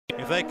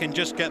If they can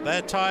just get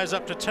their tires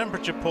up to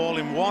temperature, Paul,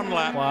 in one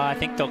lap. Well, I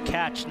think they'll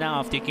catch now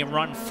if they can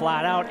run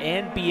flat out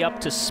and be up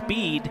to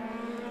speed.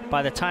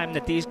 By the time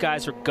that these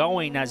guys are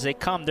going, as they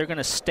come, they're going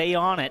to stay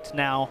on it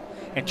now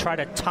and try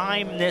to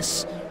time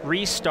this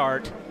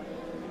restart,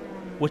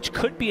 which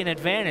could be an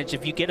advantage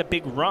if you get a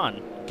big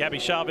run. Gabby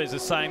Chavez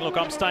is saying, look,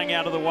 I'm staying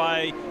out of the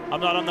way.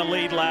 I'm not on the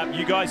lead lap.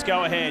 You guys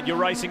go ahead. You're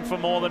racing for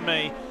more than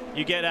me.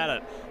 You get at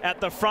it.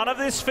 At the front of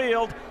this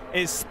field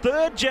is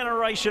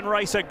third-generation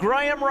racer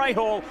Graham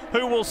Rahal,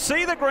 who will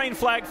see the green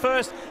flag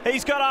first.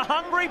 He's got a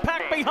hungry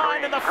pack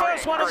behind, and the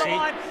first one in the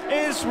line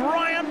is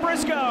Ryan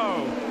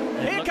Briscoe.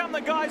 Here come the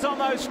guys on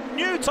those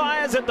new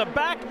tires at the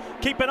back.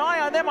 Keep an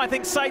eye on them. I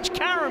think Sage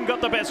Karam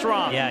got the best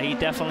run. Yeah, he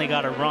definitely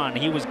got a run.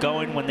 He was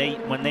going when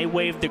they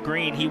waved the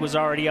green. He was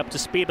already up to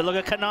speed. But look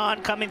at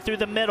Kanaan coming through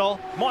the middle.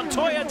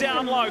 Montoya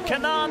down low.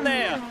 Kanaan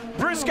there.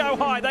 Briscoe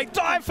high. They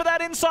dive for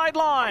that inside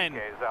line.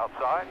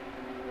 Outside.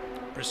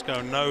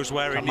 Briscoe knows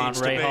where he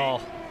needs to be.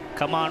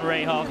 Come on,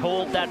 Rahal.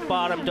 Hold that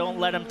bottom. Don't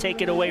let him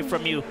take it away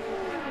from you.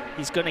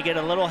 He's going to get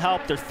a little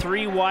help. They're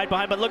 3 wide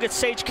behind. But look at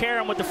Sage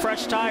Karam with the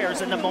fresh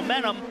tires and the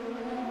momentum.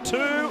 2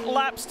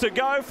 laps to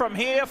go from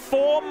here.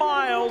 4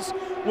 miles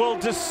will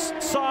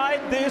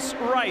decide this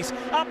race.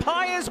 Up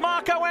high is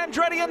Marco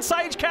Andretti and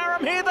Sage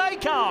Karam. Here they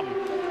come.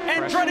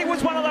 Andretti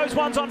was one of those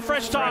ones on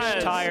fresh tires.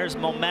 Fresh tires,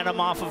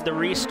 momentum off of the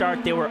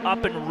restart. They were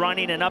up and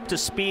running and up to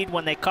speed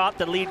when they caught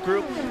the lead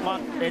group.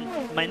 And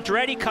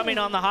Andretti coming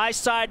on the high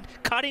side,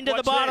 cutting to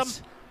the bottom.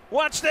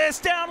 Watch this,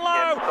 down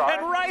low,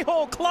 and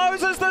Rahal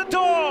closes the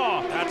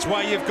door. That's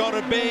where you've got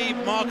to be,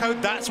 Marco.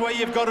 That's where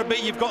you've got to be.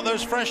 You've got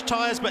those fresh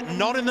tires, but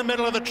not in the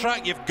middle of the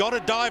track. You've got to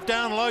dive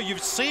down low.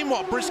 You've seen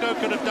what Briscoe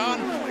could have done.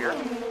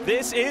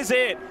 This is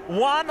it.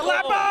 1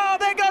 lap. Oh,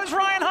 there goes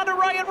Ryan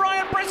Hunter-Reay and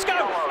Ryan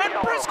Briscoe. And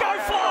Briscoe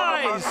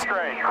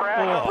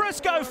flies.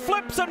 Briscoe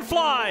flips and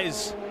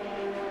flies.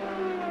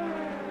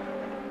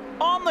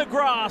 On the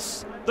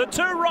grass, the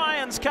 2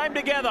 Ryans came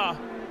together.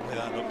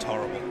 That looked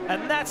horrible.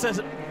 And that's a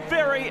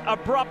very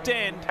abrupt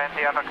end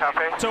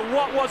to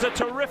what was a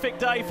terrific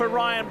day for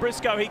Ryan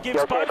Briscoe. He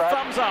gives both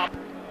thumbs up,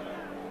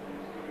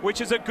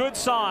 which is a good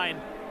sign.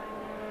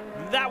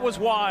 That was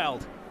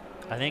wild.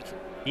 I think,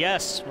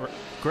 yes,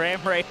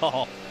 Graham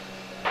Rahal.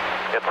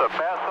 It's a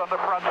mess on the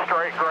front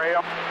straight,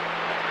 Graham.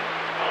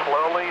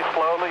 Slowly,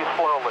 slowly,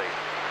 slowly.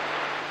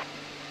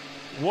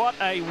 What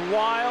a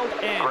wild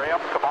end.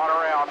 Graham, come on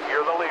around.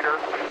 You're the leader.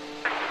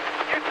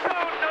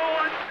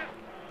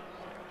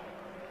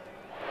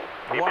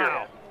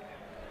 Wow.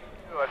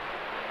 Good.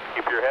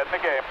 Keep your head in the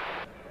game.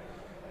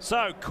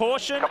 So,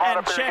 caution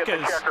and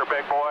checkers.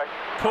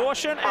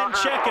 Caution and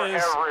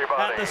checkers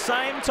at the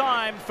same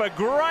time for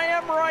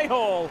Graham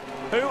Rahal,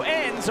 who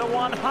ends a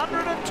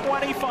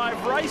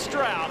 125 race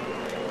drought.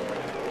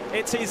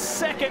 It's his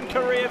 2nd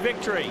career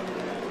victory.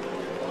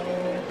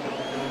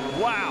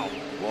 Wow.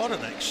 What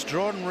an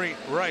extraordinary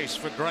race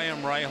for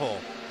Graham Rahal.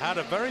 Had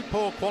a very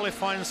poor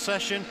qualifying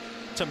session.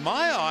 To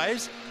my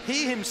eyes,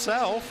 he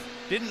himself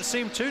didn't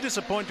seem too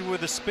disappointed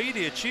with the speed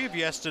he achieved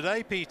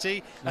yesterday,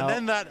 PT. No. And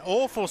then that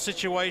awful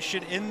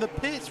situation in the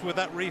pits with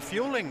that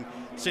refueling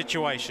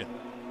situation.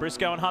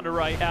 Briscoe and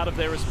Hunter-Reay out of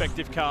their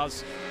respective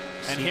cars.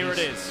 And here it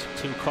is.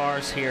 2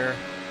 cars here.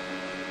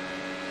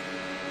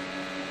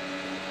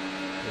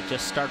 They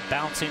just start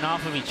bouncing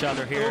off of each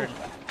other here.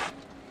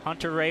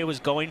 Hunter-Reay was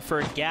going for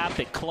a gap.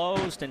 It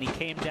closed, and he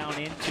came down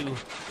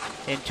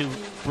into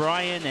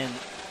Brian, and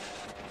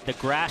the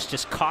grass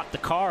just caught the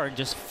car and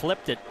just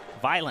flipped it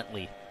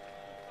violently.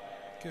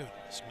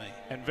 Goodness me.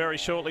 And very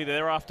shortly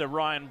thereafter,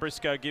 Ryan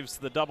Briscoe gives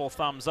the double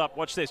thumbs up.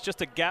 Watch this,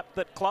 just a gap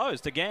that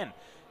closed again.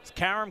 It's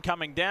Karam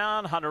coming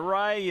down,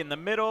 Hunter-Reay in the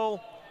middle,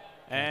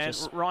 and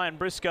Ryan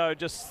Briscoe,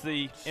 just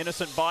the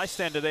innocent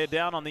bystander there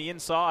down on the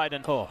inside,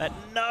 and that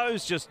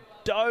nose just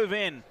dove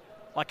in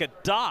like a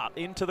dart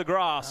into the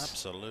grass.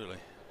 Absolutely.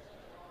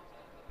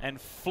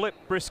 And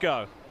flipped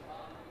Briscoe.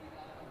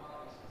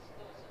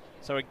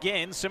 So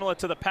again, similar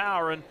to the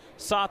Power and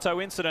Sato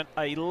incident,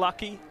 a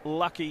lucky,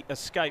 lucky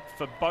escape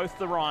for both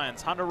the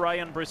Ryans,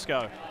 Hunter-Reay and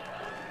Briscoe.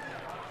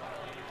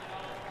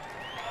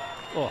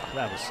 Oh,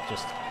 that was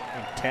just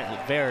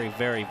intense, very,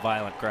 very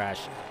violent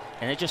crash.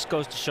 And it just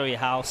goes to show you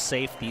how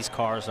safe these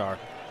cars are.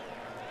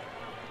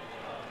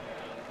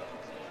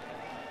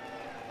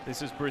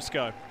 This is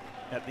Briscoe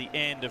at the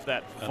end of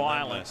that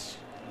violent,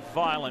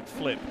 violent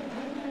flip.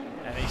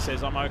 And he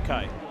says, I'm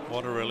okay.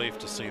 What a relief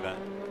to see that.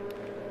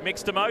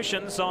 Mixed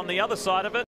emotions on the other side of it.